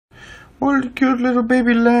Oh, cute little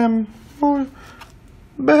baby lamb. Oh,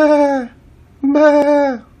 bah,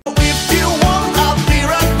 bah. If you want, I'll be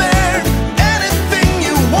right there. Anything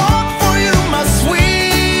you want for you, my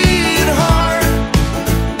sweetheart.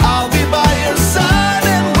 I'll be by your side,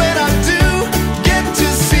 and when I do get to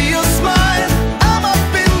see you smile, I'm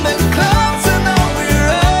up in the clouds and now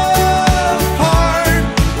we're apart.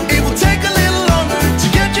 It will take a little longer to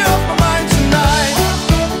get you off my mind tonight.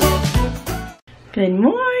 Good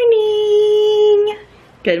morning.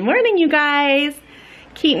 Good morning, you guys.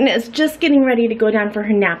 Keaton is just getting ready to go down for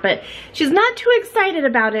her nap, but she's not too excited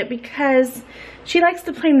about it because she likes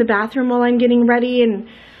to play in the bathroom while I'm getting ready, and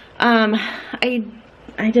I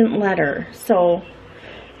didn't let her, so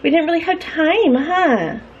we didn't really have time,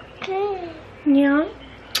 huh? Yeah.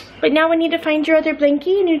 But now we need to find your other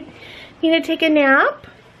blankie, and you need to take a nap.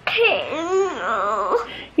 No.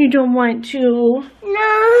 You don't want to?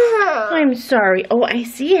 No. I'm sorry. Oh, I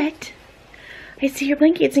see it. I see your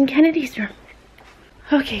blankie. It's in Kennedy's room.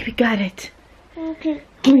 Okay, we got it. Okay.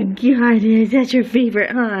 You got it. That's your favorite,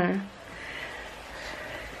 huh?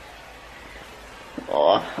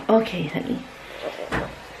 Oh, okay, honey.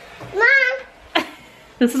 Mom.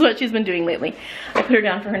 This is what she's been doing lately. I put her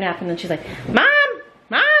down for her nap, and then she's like, Mom!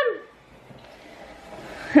 Mom!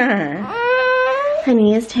 Huh.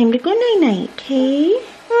 Honey, it's time to go night-night, okay?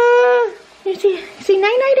 You say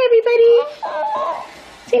night-night, everybody.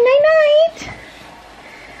 Say night-night.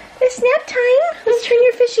 It's nap time. Let's turn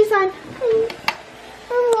your fishies on.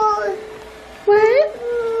 What? What?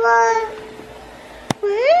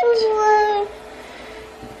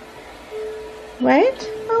 What?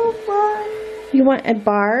 You want a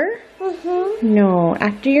bar? No,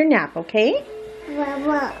 after your nap, okay?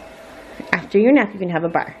 After your nap, you can have a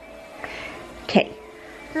bar. Okay.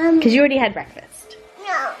 Because you already had breakfast.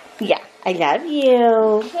 No. Yeah, I love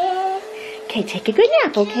you. Okay, take a good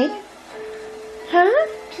nap, okay? Huh?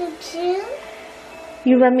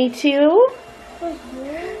 You love me too?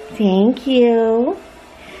 Thank you.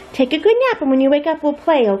 Take a good nap, and when you wake up, we'll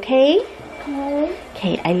play, okay?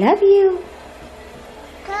 Okay, I love you.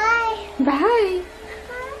 Bye. Bye.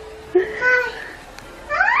 Bye.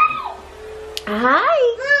 Hi.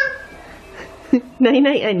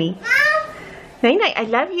 Night-night, honey. Night-night, I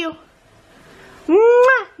love you.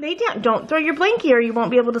 Mwah! Lay down. Don't throw your blankie or you won't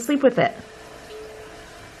be able to sleep with it.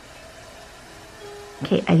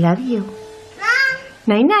 Okay, I love you.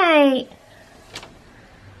 Night-night.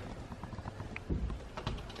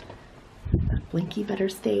 Blinky better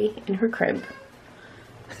stay in her crib.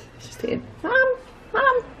 She's saying, Mom,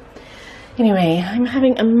 Mom. Anyway, I'm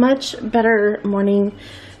having a much better morning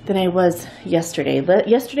than I was yesterday.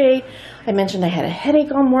 Yesterday, I mentioned I had a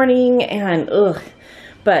headache all morning and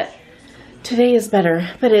but today is better.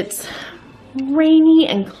 But it's rainy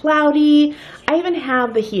and cloudy. I even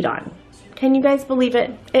have the heat on. Can you guys believe it?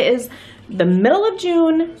 It is the middle of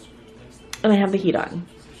June and I have the heat on.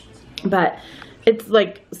 But it's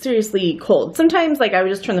like seriously cold. Sometimes like I would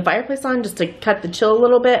just turn the fireplace on just to cut the chill a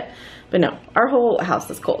little bit. But no, our whole house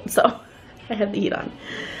is cold, so I have the heat on.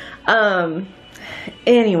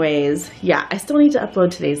 Anyways, yeah, I still need to upload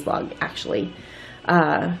today's vlog actually,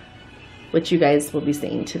 which you guys will be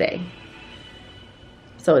seeing today.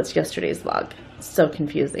 So it's yesterday's vlog. So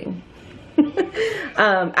confusing.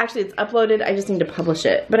 Actually, it's uploaded. I just need to publish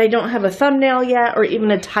it. But I don't have a thumbnail yet or even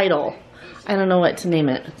a title. I don't know what to name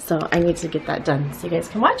it. So I need to get that done so you guys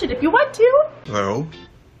can watch it if you want to. Hello,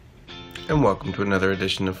 and welcome to another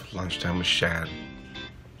edition of Lunchtime with Shad.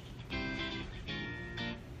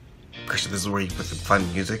 Of course, this is where you put the fun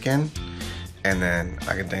music in, and then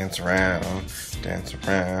I can dance around.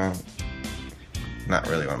 Not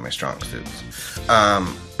really one of my strong suits.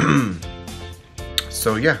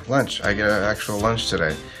 So yeah, lunch. I get an actual lunch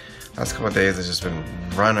today. Last couple of days I've just been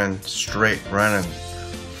straight running.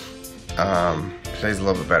 Today's a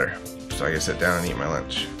little bit better, so I get to sit down and eat my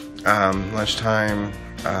lunch. Lunchtime,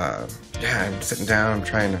 yeah, I'm sitting down, I'm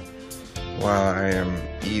trying to, while I am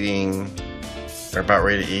eating, or about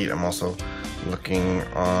ready to eat, I'm also looking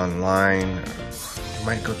online. We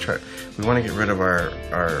might go try, we want to get rid of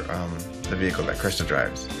the vehicle that Krista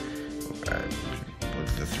drives.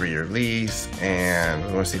 With the 3-year lease, and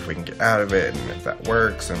we want to see if we can get out of it and if that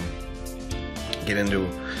works and get into,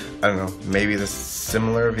 I don't know, maybe the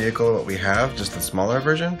similar vehicle that we have, just the smaller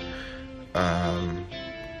version.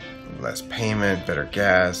 Less payment, better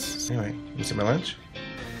gas. Anyway, you see my lunch?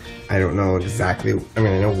 I don't know exactly, I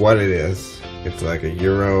mean, I know what it is. It's like a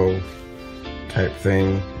Euro type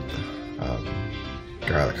thing.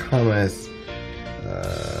 Garlic hummus.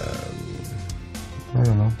 I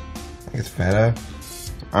don't know. I think it's feta.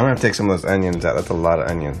 I'm gonna take some of those onions out. That's a lot of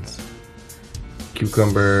onions.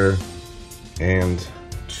 Cucumber, and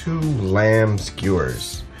 2 lamb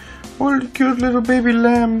skewers. Oh, cute little baby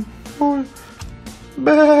lamb. Oh,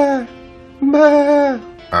 bah, bah.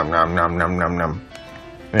 Nom nom nom nom nom.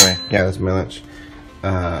 Anyway, yeah, that's my lunch.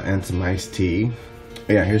 And some iced tea.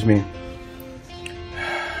 Yeah, here's me.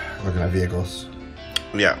 Look at my vehicles.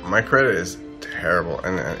 Yeah, my credit is terrible,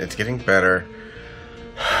 and it's getting better.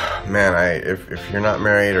 Man, if you're not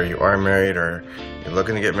married, or you are married, or you're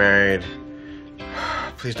looking to get married,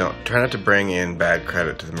 please don't. Try not to bring in bad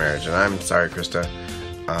credit to the marriage. And I'm sorry, Krista.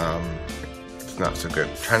 It's not so good.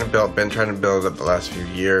 Been trying to build it up the last few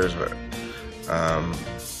years, but I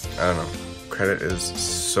don't know. Credit is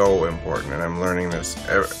so important, and I'm learning this.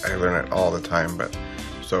 I learn it all the time, but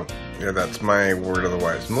so yeah, that's my word of the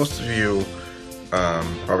wise. Most of you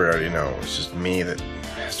probably already know. It's just me that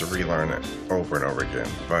has to relearn it over and over again.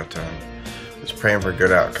 But just praying for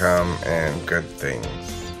good outcome and good things,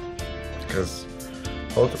 because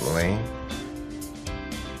ultimately,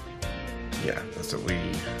 yeah, that's what we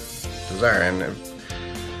desire. And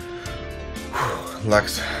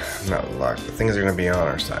not luck, but things are going to be on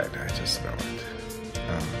our side. I just know it.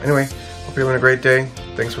 Anyway, hope you're having a great day.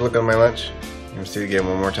 Thanks for looking at my lunch. I'm going to see you again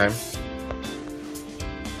one more time.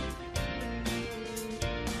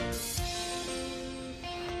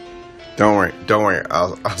 Don't worry.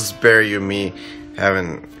 I'll spare you me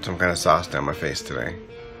having some kind of sauce down my face today.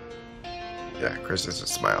 Yeah, Chris is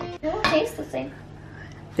just smiling. They won't taste the same.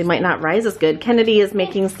 They might not rise as good. Kennedy is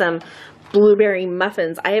making some blueberry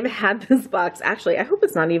muffins. I have had this box. Actually, I hope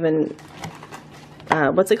it's not even,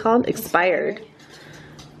 what's it called? Expired.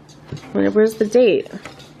 Where's the date?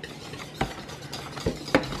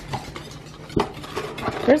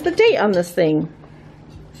 Where's the date on this thing?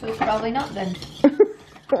 So it's probably not then.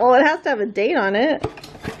 Well, it has to have a date on it.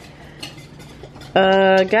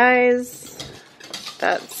 Guys,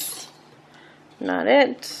 that's not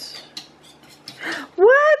it.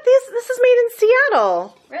 What? This is made in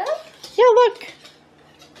Seattle. Really? Yeah, look.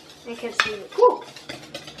 I can't see it. Cool.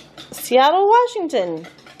 Seattle, Washington.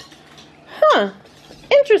 Huh.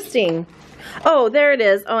 Interesting. Oh, there it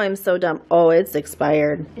is. Oh, I'm so dumb. Oh, it's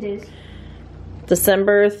expired. It is.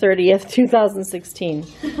 December 30th, 2016.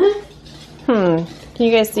 Can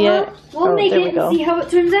you guys see it? We'll make it and see how it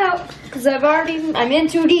turns out. Because I'm in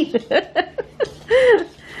too deep.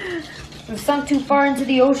 I've sunk too far into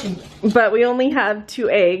the ocean. But we only have 2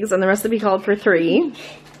 eggs, and the recipe called for 3.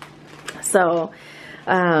 So,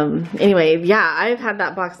 anyway, yeah, I've had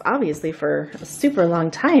that box obviously for a super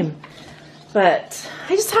long time. But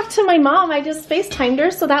I just talked to my mom. I just FaceTimed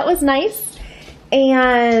her, so that was nice.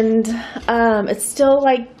 And it's still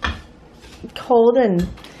like cold and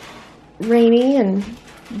rainy and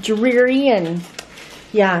dreary, and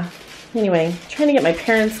yeah. Anyway, trying to get my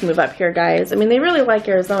parents to move up here, guys. I mean, they really like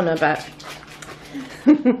Arizona, but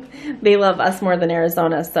they love us more than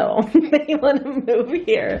Arizona, so they want to move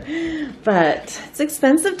here. But it's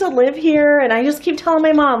expensive to live here, and I just keep telling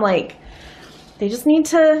my mom, like, they just need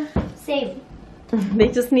to Save. They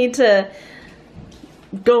just need to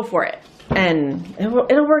go for it, and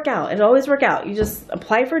it'll work out. It'll always work out. You just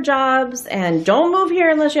apply for jobs, and don't move here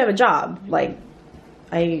unless you have a job. Like,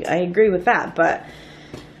 I agree with that, but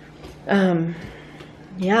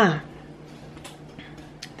yeah,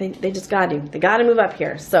 they just gotta move up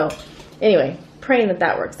here. So anyway, praying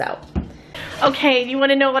that works out. Okay, do you want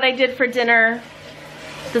to know what I did for dinner?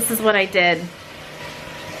 This is what I did.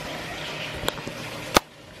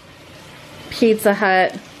 Pizza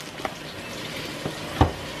Hut.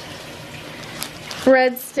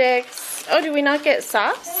 Breadsticks. Oh, do we not get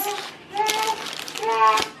sauce?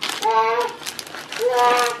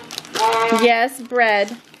 Yes,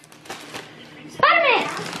 bread. Spider-Man!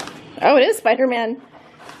 Oh, it is Spider-Man.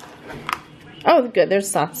 Oh, good. There's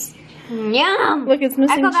sauce. Yum! Look, it's I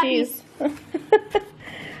missing got that cheese.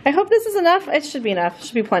 I hope this is enough. It should be enough. It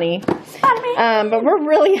should be plenty. Spider-Man! But we're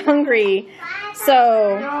really hungry.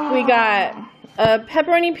 So we got a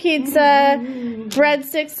pepperoni pizza,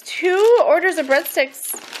 breadsticks. 2 orders of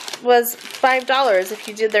breadsticks was $5 if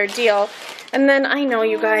you did their deal. And then I know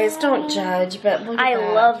you guys don't judge, but look at I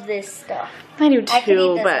that. love this stuff. I do I can eat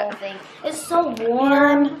too, this but whole thing. It's so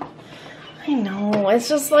warm. I know. It's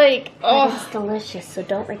just like, But oh, it's delicious, so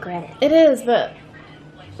don't regret it. it is, but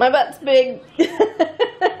my butt's big.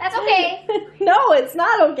 That's okay. No, it's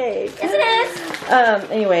not okay. Yes, it is.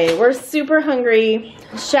 Anyway, we're super hungry.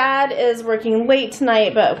 Shad is working late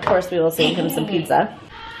tonight, but of course we will save him some pizza.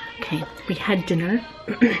 Okay, we had dinner.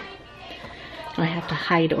 I have to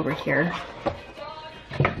hide over here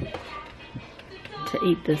to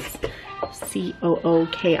eat this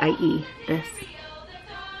C-O-O-K-I-E, this.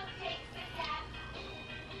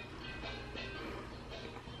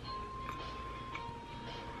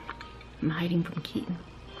 I'm hiding from Keaton.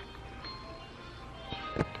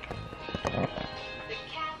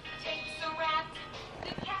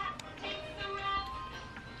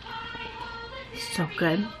 So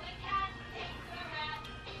good.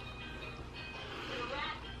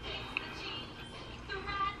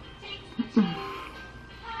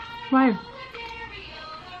 Why?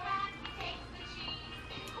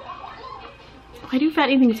 Why do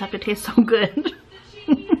fatty things have to taste so good?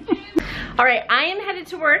 Alright, I am headed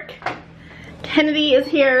to work. Kennedy is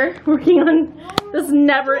here working on this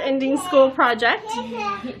never-ending school project.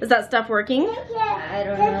 Is that stuff working? I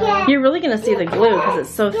don't know. You're really gonna see the glue because it's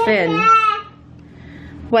so thin.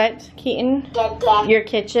 What, Keaton? Your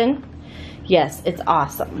kitchen? Yes, it's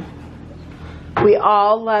awesome. We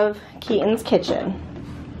all love Keaton's kitchen,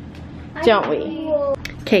 don't we?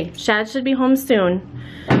 Okay, Shad should be home soon,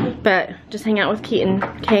 but just hang out with Keaton,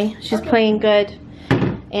 okay? She's playing good,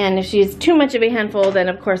 and if she's too much of a handful, then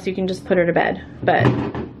of course you can just put her to bed. But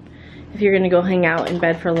if you're gonna go hang out in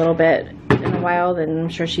bed for a little bit in a while, then I'm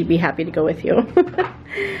sure she'd be happy to go with you.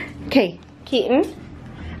 Okay, Keaton,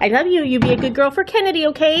 I love you. You be a good girl for Kennedy,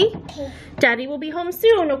 okay? Okay. Daddy will be home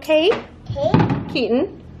soon, okay? Okay.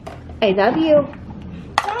 Keaton, I love you.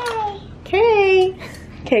 Bye. Okay.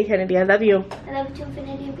 Okay, Kennedy, I love you. I love you to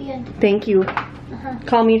infinity and beyond. Thank you.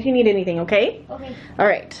 Call me if you need anything, okay? Okay. All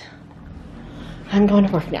right. I'm going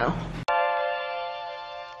to work now.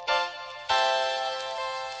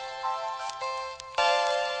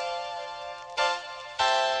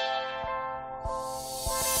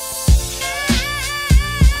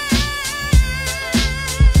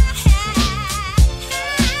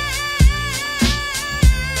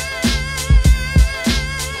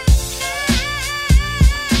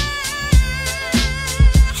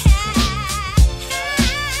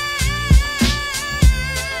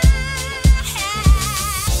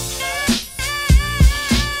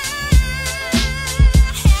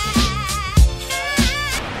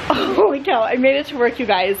 Holy cow, I made it to work, you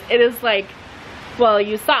guys. It is like, well,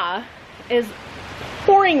 you saw, is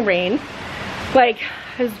pouring rain. Like,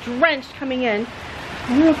 it's drenched coming in. I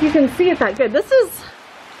don't know if you can see it that good. This is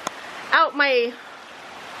out my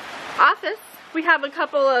office. We have a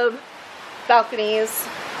couple of balconies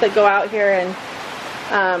that go out here, and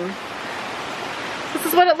this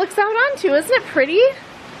is what it looks out onto. Isn't it pretty?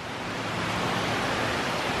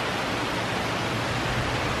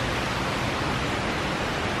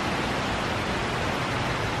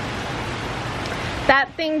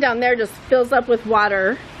 That thing down there just fills up with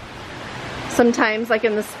water sometimes, like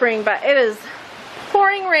in the spring, but it is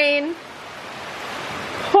pouring rain.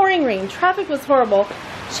 Pouring rain. Traffic was horrible.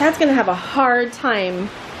 Shad's gonna have a hard time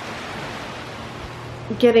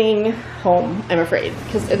getting home, I'm afraid,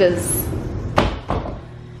 because it is,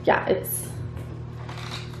 yeah, it's,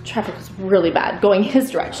 traffic was really bad going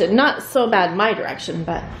his direction. Not so bad my direction,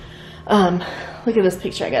 but look at this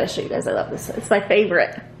picture. I gotta show you guys. I love this. It's my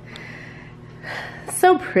favorite.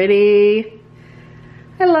 So pretty.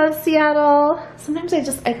 I love Seattle. Sometimes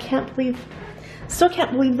I can't believe, still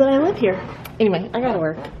can't believe that I live here. Anyway, I gotta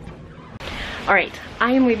work. All right,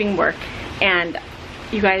 I am leaving work, and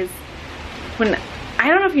you guys, I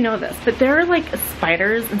don't know if you know this, but there are like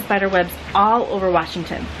spiders and spider webs all over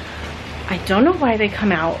Washington. I don't know why they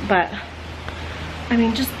come out, but I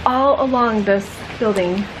mean, just all along this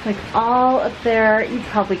building, like all up there, you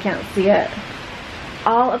probably can't see it.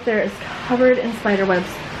 All up there is covered in spider webs,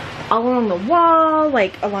 all along the wall,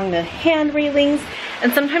 like along the hand railings.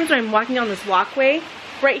 And sometimes when I'm walking down this walkway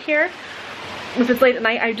right here, if it's late at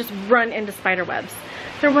night, I just run into spider webs.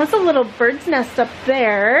 There was a little bird's nest up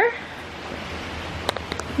there.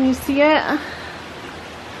 Can you see it?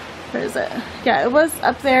 Where is it? Yeah, it was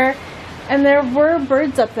up there. And there were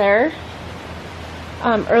birds up there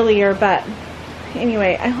earlier, but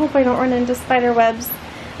anyway, I hope I don't run into spider webs.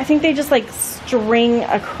 I think they just like string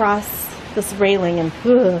across this railing, and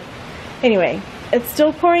ugh. Anyway, it's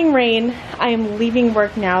still pouring rain. I am leaving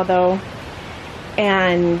work now though,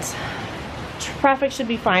 and traffic should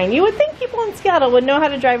be fine. You would think people in Seattle would know how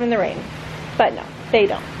to drive in the rain, but no, they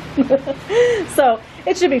don't. So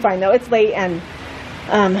it should be fine though. It's late, and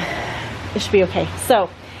it should be okay. So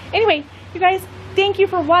anyway, you guys, thank you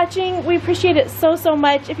for watching. We appreciate it so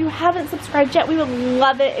much. If you haven't subscribed yet, we would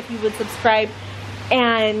love it if you would subscribe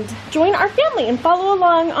and join our family and follow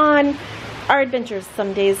along on our adventures.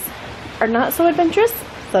 Some days are not so adventurous,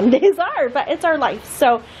 some days are, but it's our life.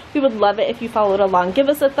 So we would love it if you followed along. Give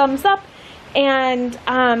us a thumbs up, and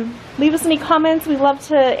leave us any comments. We love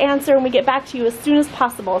to answer, and we get back to you as soon as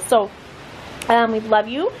possible. So we love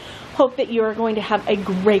you. Hope that you are going to have a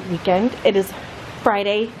great weekend. It is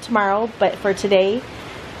Friday tomorrow, but for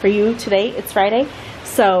you today, it's Friday.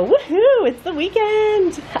 So, woohoo, it's the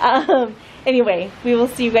weekend. Anyway, we will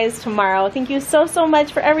see you guys tomorrow. Thank you so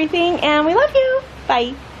much for everything, and we love you.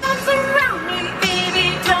 Bye.